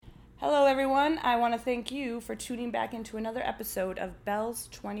Hello, everyone. I want to thank you for tuning back into another episode of Belle's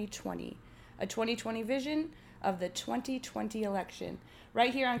 2020, a 2020 vision of the 2020 election.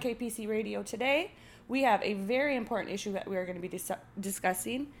 Right here on KPC Radio today, we have a very important issue that we are going to be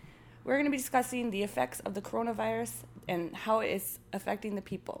discussing. We're going to be discussing the effects of the coronavirus and how it is affecting the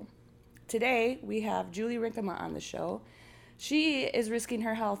people. Today, we have Julie Renkema on the show. She is risking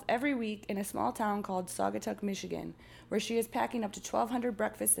her health every week in a small town called Saugatuck, Michigan, where she is packing up to 1,200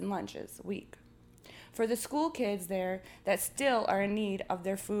 breakfasts and lunches a week for the school kids there that still are in need of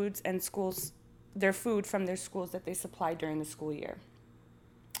their foods and their food from their schools that they supply during the school year.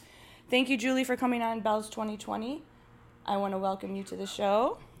 Thank you, Julie, for coming on Belle's 2020. I want to welcome you to the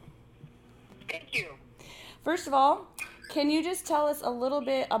show. Thank you. First of all, can you just tell us a little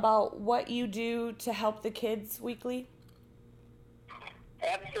bit about what you do to help the kids weekly?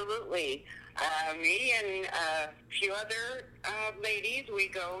 Absolutely. Me and a few other ladies, we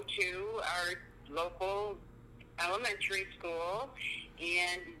go to our local elementary school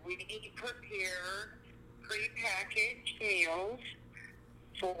and we prepare prepackaged meals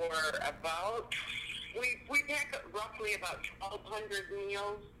for we pack roughly about 1,200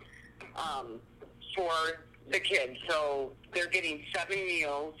 meals for the kids. So they're getting 7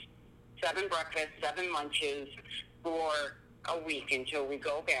 meals, 7 breakfasts, 7 lunches for a week until we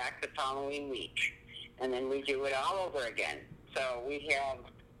go back the following week. And then we do it all over again. So we have,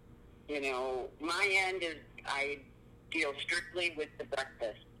 my end is I deal strictly with the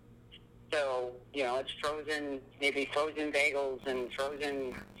breakfast. So, it's maybe frozen bagels and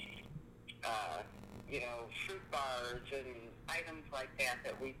frozen, fruit bars and items like that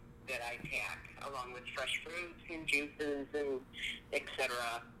I pack, along with fresh fruits and juices and et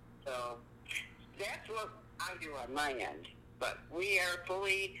cetera. So that's what I do on my end. But we are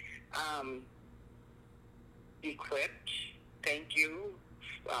fully equipped. Thank you.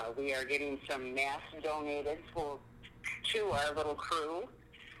 We are getting some masks donated to our little crew.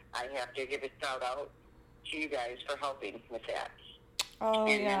 I have to give a shout out to you guys for helping with that. Oh,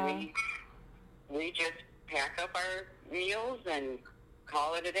 and yeah. then we just pack up our meals and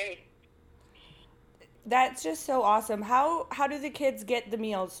call it a day. That's just so awesome. How do the kids get the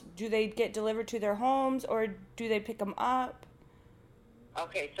meals? Do they get delivered to their homes or do they pick them up?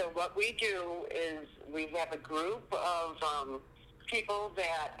 Okay, so what we do is we have a group of people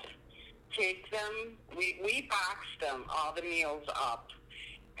that take them. We box them, all the meals up,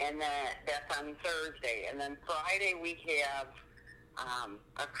 and that's on Thursday. And then Friday we have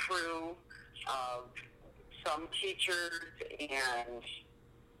a crew of some teachers and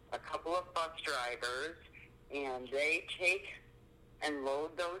a couple of bus drivers, and they take and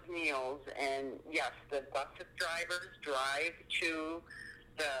load those meals. And yes, the bus drivers drive to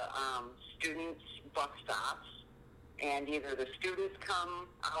the students' bus stops, and either the students come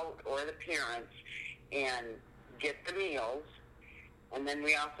out or the parents and get the meals. And then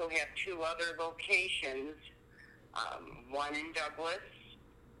we also have 2 other locations, one in Douglas.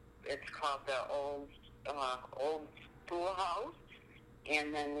 It's called the old schoolhouse.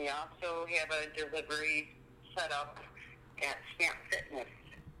 And then we also have a delivery set up at Snap Fitness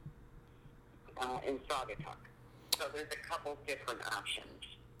in Saugatuck. So there's a couple different options.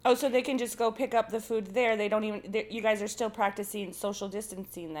 Oh, so they can just go pick up the food there. You guys are still practicing social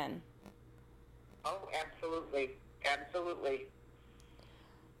distancing then? Oh, absolutely. Absolutely.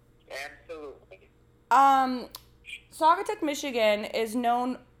 Saugatuck, Michigan is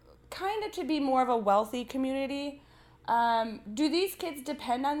known kind of to be more of a wealthy community. Do these kids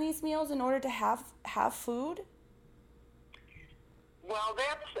depend on these meals in order to have food? Well,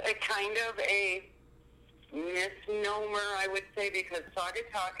 that's a kind of a misnomer, I would say, because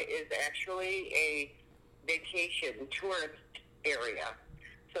Saugatuck is actually a vacation tourist area.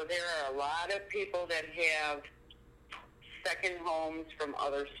 So there are a lot of people that have second homes from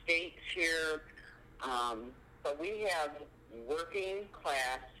other states here. But we have working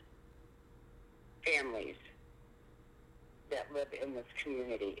class families that live in this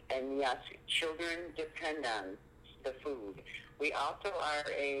community. And yes, children depend on the food. We also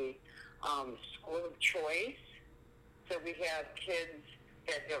are a school of choice. So we have kids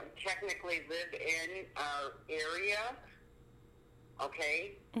that don't technically live in our area,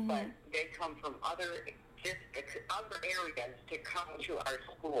 okay? Mm-hmm. But they come from other areas to come to our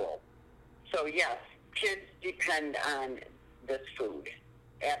school. So yes, kids depend on this food.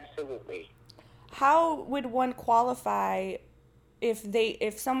 Absolutely. How would one qualify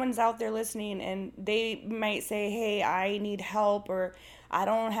if someone's out there listening and they might say, hey, I need help, or I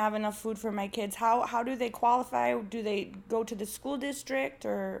don't have enough food for my kids? How do they qualify? Do they go to the school district,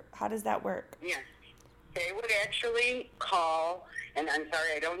 or how does that work? Yes. They would actually call, and I'm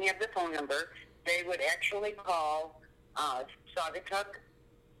sorry, I don't have the phone number. They would actually call Saugatuck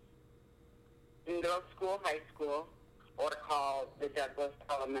Middle School, High School, or call the Douglas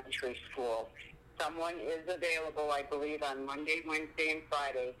Elementary School. Someone is available, I believe, on Monday, Wednesday, and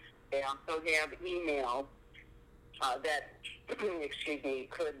Friday. They also have email that, excuse me,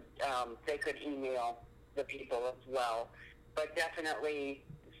 they could email the people as well. But definitely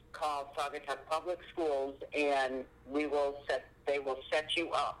call Saugatuck Public Schools, and they will set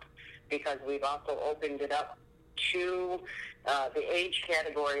you up, because we've also opened it up to the age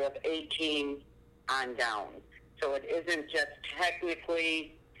category of 18 on down. So it isn't just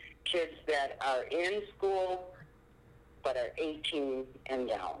technically kids that are in school, but are 18 and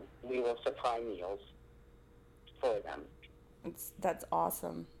down. We will supply meals for them. That's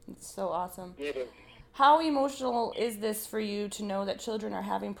awesome. It's so awesome. It is. How emotional is this for you to know that children are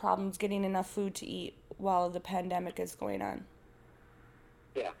having problems getting enough food to eat while the pandemic is going on?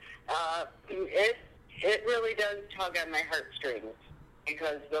 Yeah. It really does tug on my heartstrings,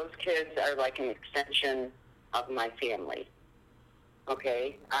 because those kids are like an extension of my family.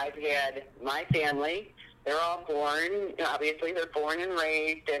 Okay? I've had my family, they're all born, obviously they're born and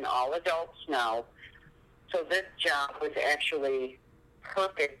raised and all adults now. So this job was actually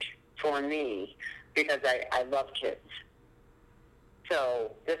perfect for me, because I love kids.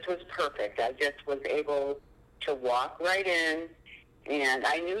 So this was perfect. I just was able to walk right in, and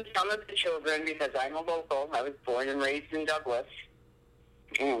I knew some of the children because I'm a local. I was born and raised in Douglas,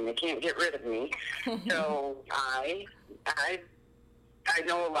 and they can't get rid of me. So I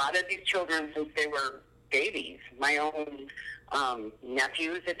know a lot of these children since they were babies. My own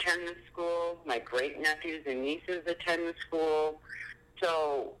nephews attend the school. My great-nephews and nieces attend the school.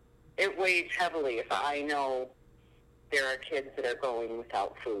 So it weighs heavily if I know there are kids that are going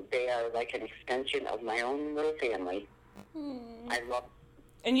without food. They are like an extension of my own little family. I love.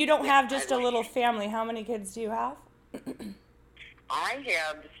 And you don't have just a little family. How many kids do you have? I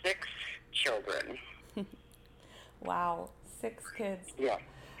have 6 children. Wow, 6 kids. Yeah.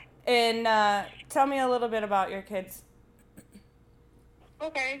 And tell me a little bit about your kids.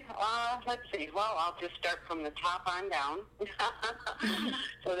 Okay, let's see. Well, I'll just start from the top on down.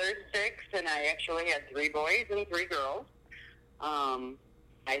 So there's 6, and I actually had 3 boys and 3 girls. I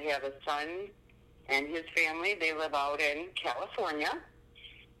have a son and his family. They live out in California,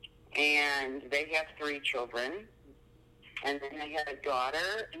 and they have 3 children. And then I have a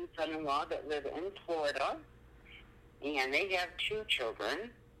daughter and son-in-law that live in Florida, and they have 2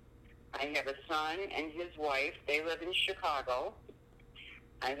 children. I have a son and his wife. They live in Chicago.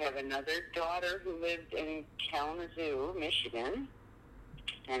 I have another daughter who lives in Kalamazoo, Michigan,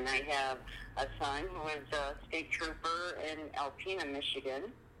 and I have a son who is a state trooper in Alpena,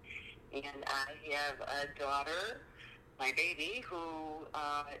 Michigan, and I have a daughter, my baby, who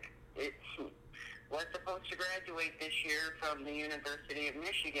was supposed to graduate this year from the University of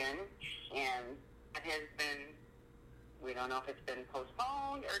Michigan, and it has been, we don't know if it's been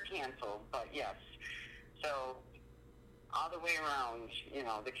postponed or canceled, but yes. So all the way around,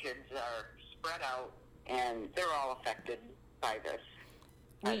 the kids are spread out, and they're all affected by this,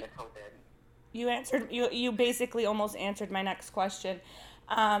 by the COVID. You basically almost answered my next question.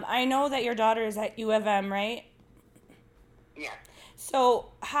 I know that your daughter is at U of M, right? Yeah.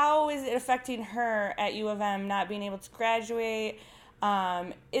 So how is it affecting her at U of M not being able to graduate?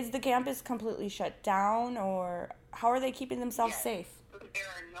 Is the campus completely shut down, or how are they keeping themselves safe? There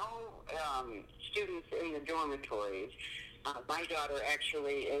are no students in the dormitories. My daughter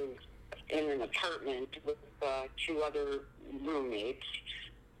actually is in an apartment with 2 other roommates.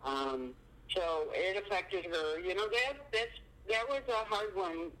 So it affected her. That was a hard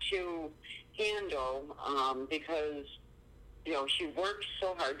one to handle because, she worked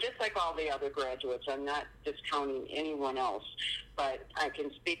so hard, just like all the other graduates. I'm not discounting anyone else, but I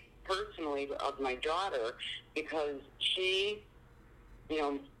can speak personally of my daughter because she,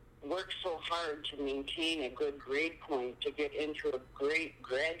 worked so hard to maintain a good grade point to get into a great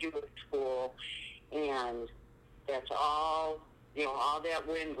graduate school, and that's all, all that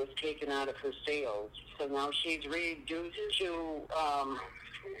wind was taken out of her sails. So now she's reduced to,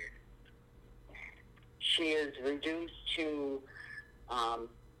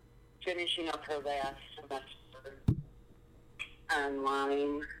 finishing up her last semester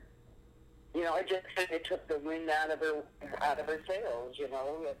online. It just kind of took the wind out of her sails,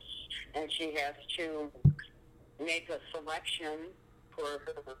 and she has to make a selection for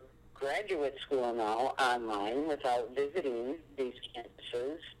her graduate school now online without visiting these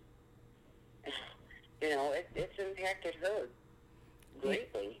campuses. It's impacted her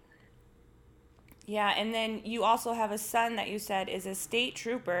greatly. Yeah, and then you also have a son that you said is a state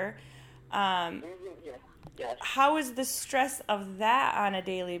trooper. Yes. How is the stress of that on a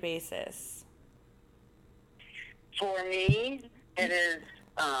daily basis? For me, it is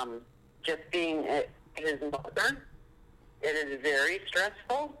just being his mother. It is very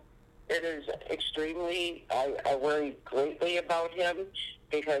stressful. It is extremely, I worry greatly about him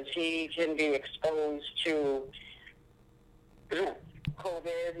because he can be exposed to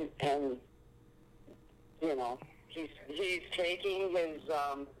COVID and, he's taking his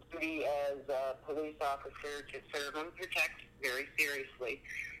duty as a police officer to serve and protect very seriously.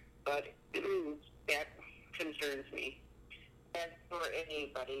 But that concerns me. As for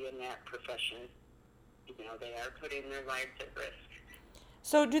anybody in that profession, they are putting their lives at risk.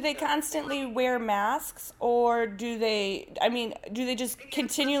 So do they constantly wear masks, or do they just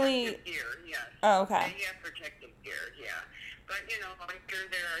continually... Protective gear, yes. Oh, okay. They have protective gear, yeah. But, I'm sure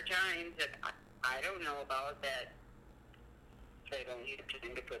there are times that I don't know about that they don't need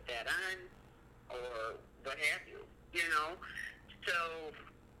time to put that on, or what have you, So,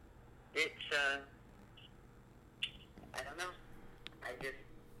 it's, I don't know.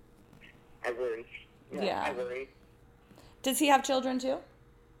 I worry. Yeah. I worry. Does he have children too?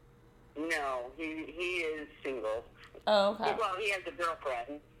 No, he is single. Oh, okay. Well, he has a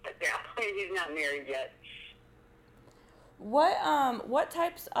girlfriend, but yeah, he's not married yet. What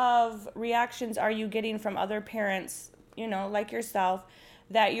types of reactions are you getting from other parents, like yourself,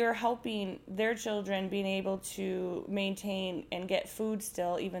 that you're helping their children being able to maintain and get food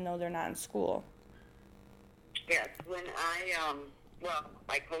still, even though they're not in school? Yes, when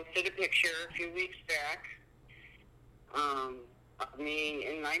I posted a picture a few weeks back of me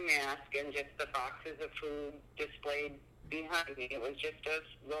in my mask and just the boxes of food displayed behind me. It was just a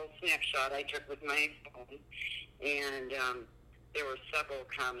little snapshot I took with my phone, and there were several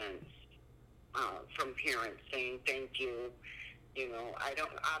comments from parents saying thank you. I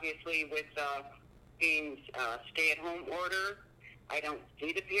don't, obviously with being stay-at-home order, I don't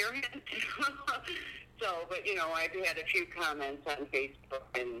see the parent. So, but, I've had a few comments on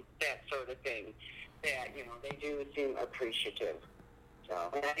Facebook and that sort of thing that, they do seem appreciative.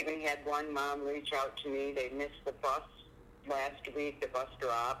 So, and I even had one mom reach out to me. They missed the bus last week, the bus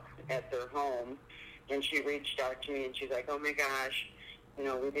drop at their home, and she reached out to me and she's like, oh my gosh, we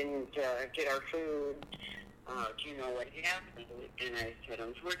didn't get our food. Do you know what happened? And I said,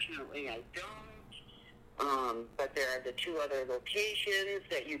 unfortunately, I don't. But there are the two other locations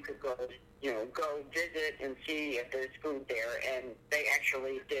that you could go visit and see if there's food there. And they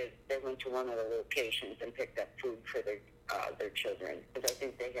actually did. They went to one of the locations and picked up food for their children, because I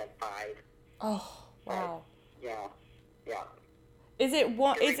think they had 5. Oh, wow. Yeah. Is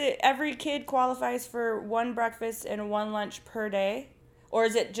it every kid qualifies for one breakfast and one lunch per day? Or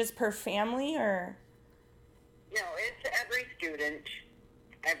is it just per family, or? No, it's every student.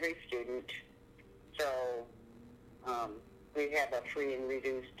 So, we have a free and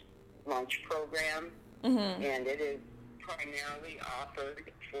reduced lunch program, and it is primarily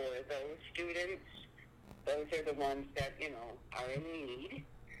offered for those students. Those are the ones that, are in need.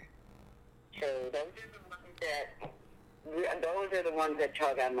 So those are the ones that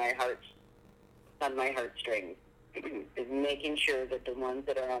tug on my heartstrings. Is making sure that the ones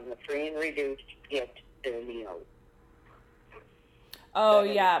that are on the free and reduced get their meals. Oh,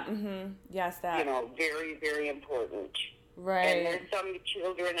 yeah. Mm-hmm. Yes, that. Very, very important. Right. And there's some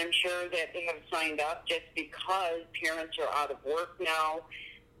children, I'm sure, that they have signed up just because parents are out of work now.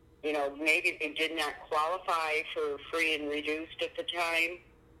 Maybe they did not qualify for free and reduced at the time,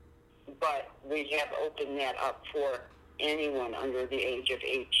 but we have opened that up for anyone under the age of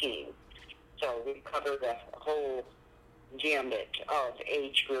 18. So we cover the whole gambit of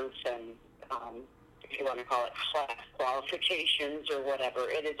age groups and, if you want to call it class qualifications or whatever,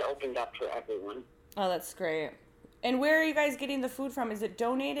 it is opened up for everyone. Oh, that's great. And where are you guys getting the food from? Is it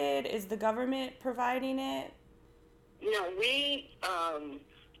donated? Is the government providing it? We have,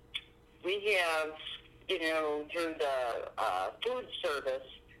 through the food service,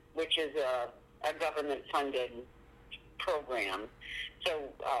 which is a government-funded program.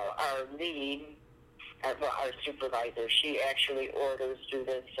 So our lead, our supervisor, she actually orders through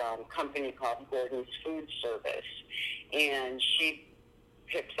this company called Gordon's Food Service, and she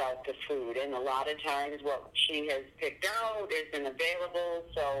picks out the food. And a lot of times what she has picked out isn't available,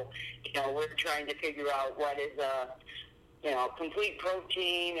 so, we're trying to figure out what is complete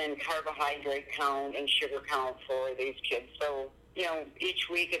protein and carbohydrate count and sugar count for these kids. So, each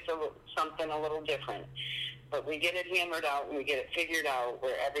week it's something a little different. But we get it hammered out and we get it figured out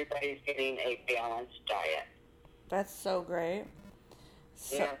where everybody's getting a balanced diet. That's so great.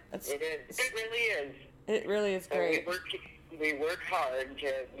 So yeah, it is. It really is. It really is great. So we work hard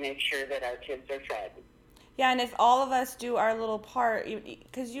to make sure that our kids are fed. Yeah, and if all of us do our little part,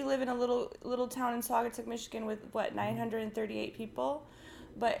 because you live in a little town in Saugatuck, Michigan, with what 938 people,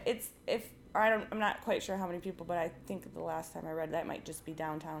 but I'm not quite sure how many people, but I think the last time I read that might just be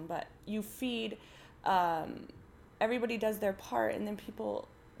downtown. But you feed, everybody does their part, and then people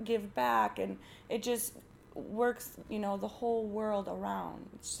give back, and it just works, the whole world around.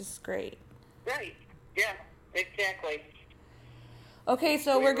 It's just great. Right. Yeah. Exactly. Okay,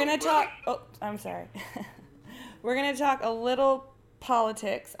 so we're gonna talk. Oh, I'm sorry. We're going to talk a little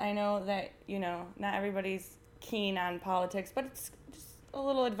politics. I know that, not everybody's keen on politics, but it's just a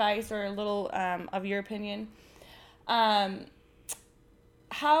little advice or a little of your opinion. How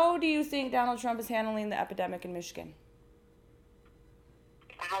do you think Donald Trump is handling the epidemic in Michigan?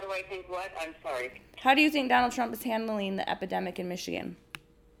 How do I think what? I'm sorry. How do you think Donald Trump is handling the epidemic in Michigan?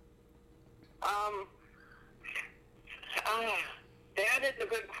 That is a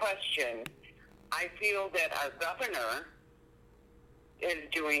good question. I feel that our governor is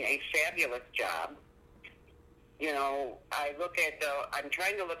doing a fabulous job. I'm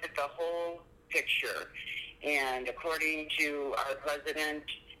trying to look at the whole picture. And according to our president,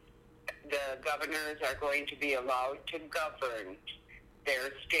 the governors are going to be allowed to govern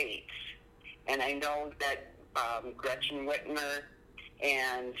their states. And I know that Gretchen Whitmer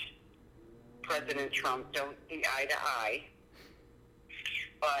and President Trump don't see eye to eye.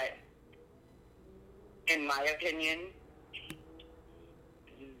 But in my opinion,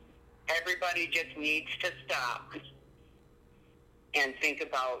 everybody just needs to stop and think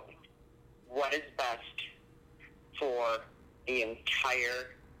about what is best for the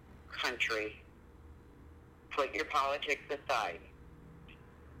entire country. Put your politics aside.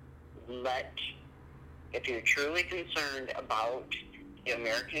 If you're truly concerned about the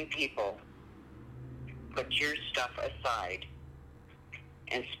American people, put your stuff aside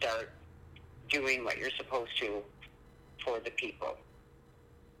and start doing what you're supposed to for the people.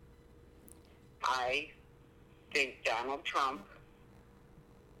 I think Donald Trump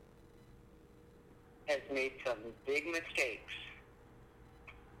has made some big mistakes,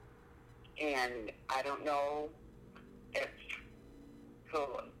 and I don't know if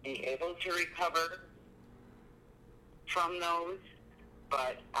he'll be able to recover from those,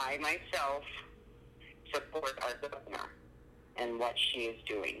 but I myself support our governor and what she is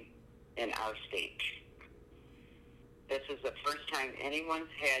doing in our state. This is the first time anyone's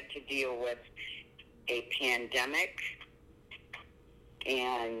had to deal with a pandemic,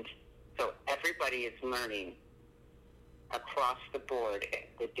 and so everybody is learning across the board.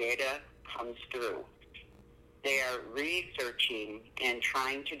 The data comes through. They are researching and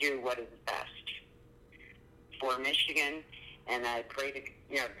trying to do what is best for Michigan, and I pray to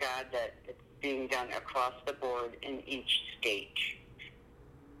God that it's being done across the board in each state.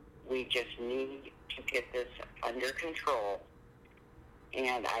 We just need to get this under control,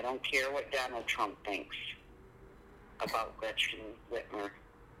 and I don't care what Donald Trump thinks about Gretchen Whitmer.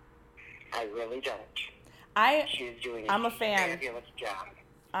 I really don't. She's doing I'm a fan. Fabulous job.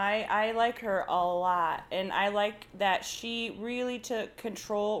 I like her a lot, and I like that she really took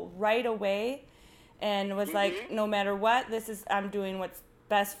control right away and was like, no matter what, I'm doing what's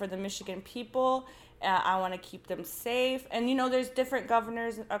best for the Michigan people. I want to keep them safe. And, there's different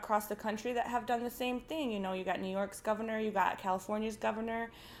governors across the country that have done the same thing. You got New York's governor, you got California's governor.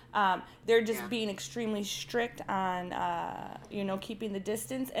 They're just being extremely strict on, keeping the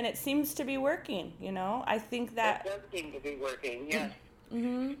distance. And it seems to be working, I think that... It does seem to be working, yes.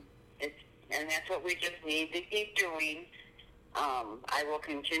 Mm-hmm. And that's what we just need to keep doing. I will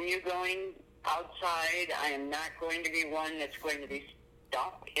continue going outside. I am not going to be one that's going to be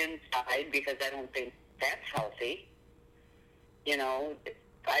stuck inside because I don't think that's healthy.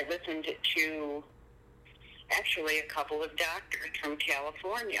 I listened to actually a couple of doctors from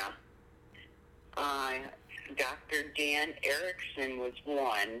California. Dr. Dan Erickson was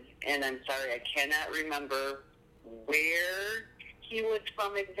one, and I'm sorry, I cannot remember where he was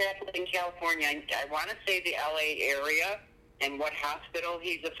from exactly in California. I want to say the LA area, and what hospital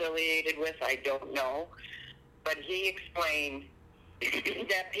he's affiliated with, I don't know. But he explained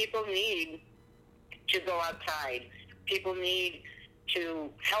that people need to go outside.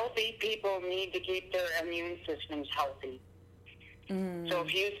 Healthy people need to keep their immune systems healthy. So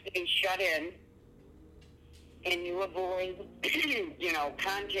if you stay shut in and you avoid,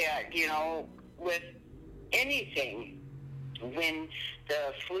 contact, with anything, when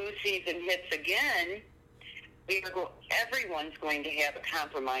the flu season hits again, everyone's going to have a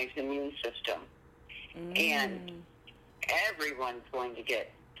compromised immune system. And everyone's going to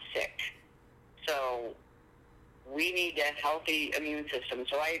get sick. So we need a healthy immune system.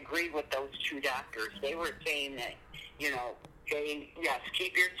 So I agree with those two doctors. They were saying that, yes,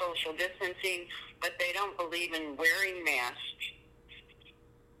 keep your social distancing, but they don't believe in wearing masks.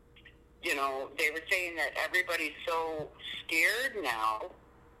 They were saying that everybody's so scared now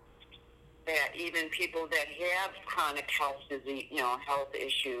that even people that have chronic health disease, health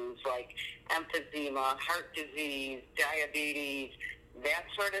issues like emphysema, heart disease, diabetes, that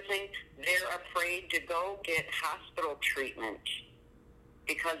sort of thing, they're afraid to go get hospital treatment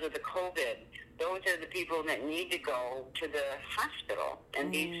because of the COVID. Those are the people that need to go to the hospital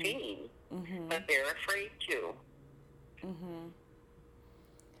and be seen, but they're afraid to.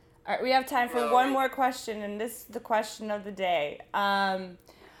 All right, we have time for one more question, and this is the question of the day.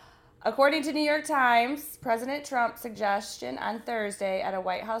 According to New York Times, President Trump's suggestion on Thursday at a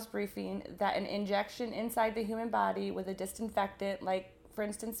White House briefing that an injection inside the human body with a disinfectant, like, for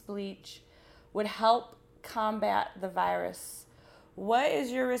instance, bleach, would help combat the virus. What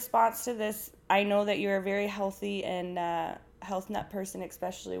is your response to this? I know that you're a very healthy and health nut person,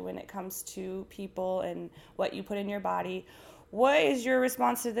 especially when it comes to people and what you put in your body. What is your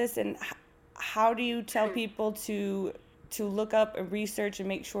response to this, and how do you tell people to look up and research and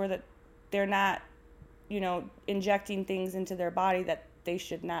make sure that they're not, injecting things into their body that they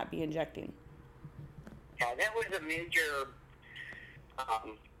should not be injecting? Yeah, that was a major,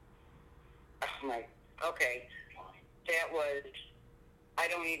 that was, I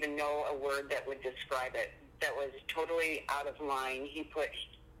don't even know a word that would describe it. That was totally out of line. He put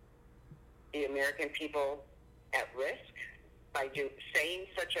the American people at risk by saying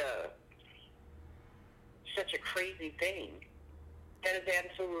such a crazy thing. That is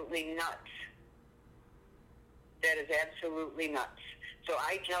absolutely nuts. That is absolutely nuts. So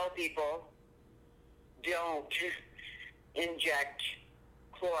I tell people, don't inject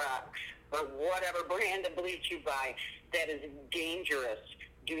Clorox or whatever brand of bleach you buy. That is dangerous.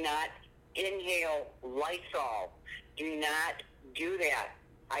 Do not inhale Lysol. Do not do that.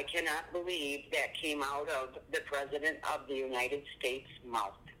 I cannot believe that came out of the President of the United States'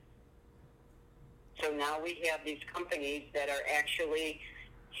 mouth. So now we have these companies that are actually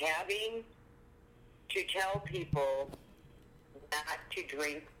having to tell people not to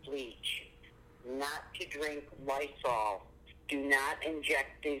drink bleach, not to drink Lysol. Do not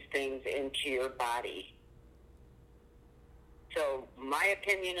inject these things into your body. So my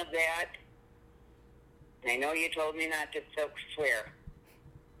opinion of that, and I know you told me not to swear,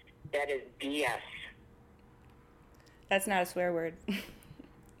 that is BS. That's not a swear word.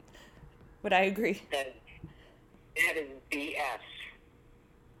 But I agree. That is BS.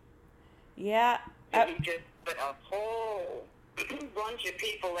 Yeah. You just put a whole bunch of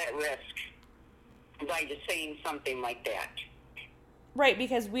people at risk by just saying something like that. Right,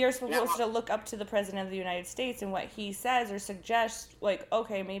 because we are supposed to look up to the President of the United States and what he says or suggests, like,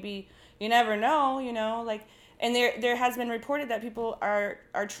 okay, maybe you never know, and there has been reported that people are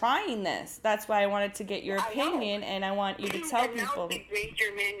trying this. That's why I wanted to get your opinion, and I want you to tell people. Now the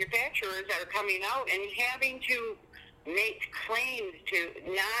major manufacturers are coming out and having to make claims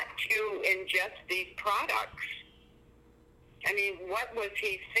not to ingest these products. I mean, what was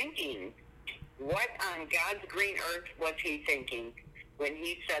he thinking? What on God's green earth was he thinking when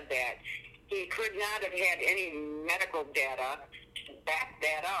he said that? He could not have had any medical data to back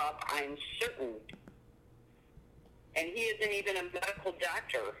that up, I'm certain. And he isn't even a medical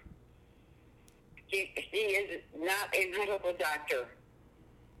doctor. He is not a medical doctor.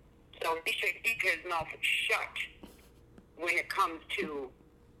 So he should keep his mouth shut when it comes to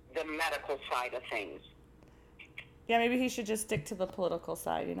the medical side of things. Yeah, maybe he should just stick to the political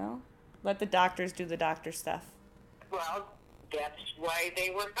side, Let the doctors do the doctor stuff. Well, that's why they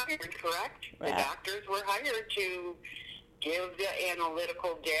were hired, correct? Right. The doctors were hired to give the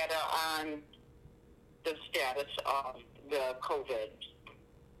analytical data on the status of the COVID.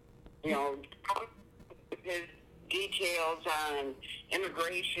 His details on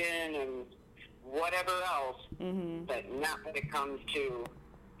immigration and whatever else, but not when it comes to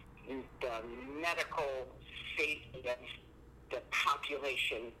the medical safety of the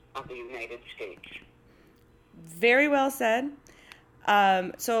population of the United States. Very well said.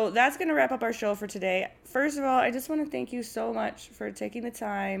 So that's going to wrap up our show for today. First of all, I just want to thank you so much for taking the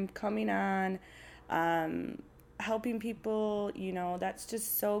time, coming on, helping people. That's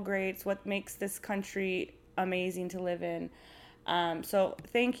just so great. It's what makes this country amazing to live in. So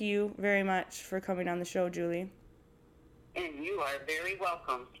thank you very much for coming on the show, Julie. And you are very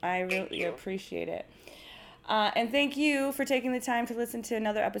welcome. I really appreciate it. And thank you for taking the time to listen to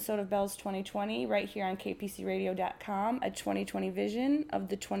another episode of Belle's 2020 right here on kpcradio.com, a 2020 vision of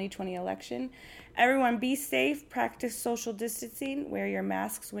the 2020 election. Everyone be safe, practice social distancing, wear your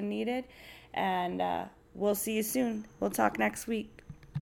masks when needed, and we'll see you soon. We'll talk next week.